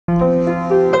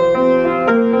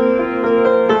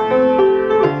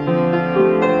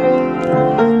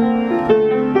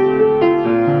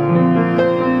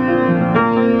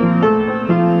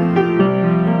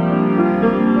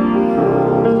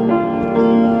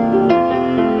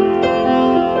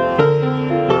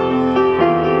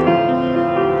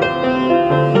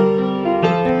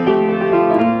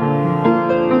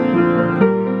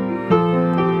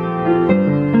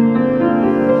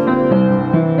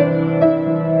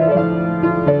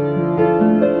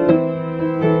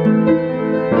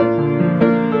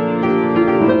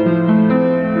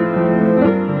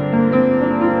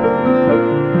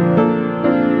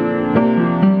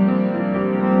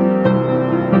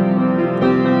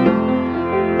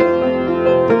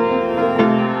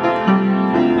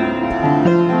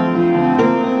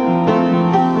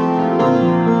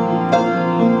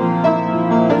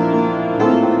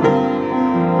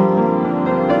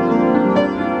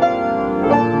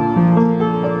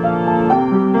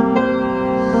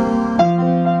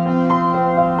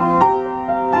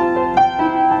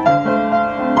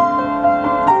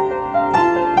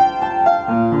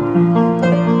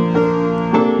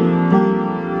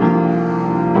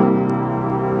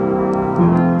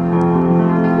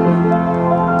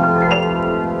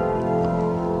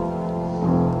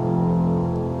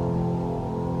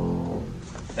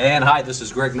hi, this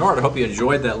is Greg Nord. I hope you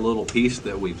enjoyed that little piece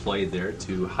that we played there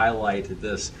to highlight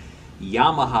this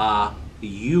Yamaha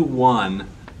U.S.A.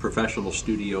 professional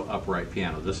studio upright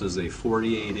piano. This is a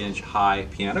 48-inch high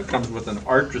piano. It comes with an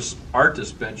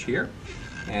artist bench here,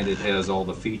 and it has all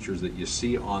the features that you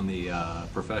see on the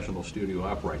professional studio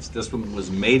uprights. This one was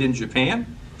made in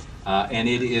Japan, and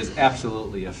it is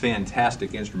absolutely a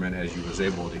fantastic instrument, as you was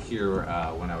able to hear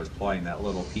when I was playing that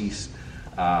little piece.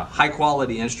 High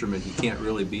quality instrument. You can't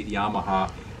really beat Yamaha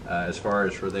as far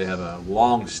as they have a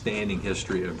long-standing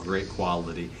history of great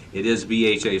quality. It is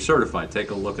BHA certified. Take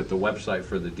a look at the website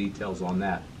for the details on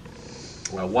that.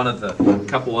 One of the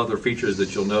couple other features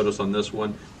that you'll notice on this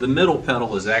one, the middle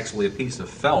pedal is actually a piece of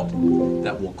felt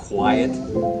that will quiet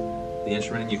the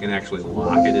instrument. You can actually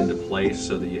lock it into place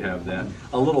so that you have that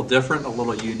a little different, a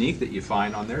little unique that you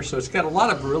find on there. So it's got a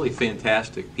lot of really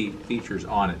fantastic features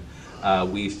on it.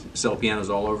 We sell pianos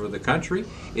all over the country.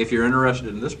 If you're interested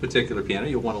in this particular piano,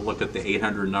 you'll want to look at the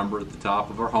 800 number at the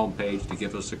top of our homepage to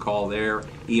give us a call there.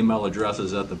 Email address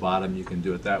is at the bottom. You can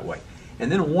do it that way.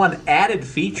 And then one added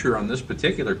feature on this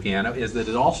particular piano is that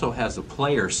it also has a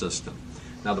player system.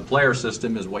 Now the player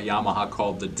system is what Yamaha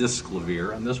called the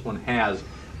Disklavier, and this one has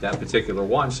that particular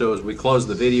one. So as we close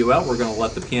the video out, we're going to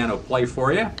let the piano play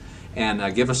for you.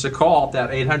 And give us a call,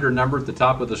 that 800 number at the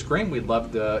top of the screen. We'd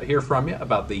love to hear from you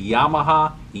about the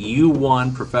Yamaha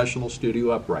U.S.A. Professional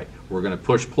Studio Upright. We're going to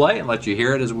push play and let you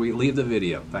hear it as we leave the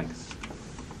video. Thanks.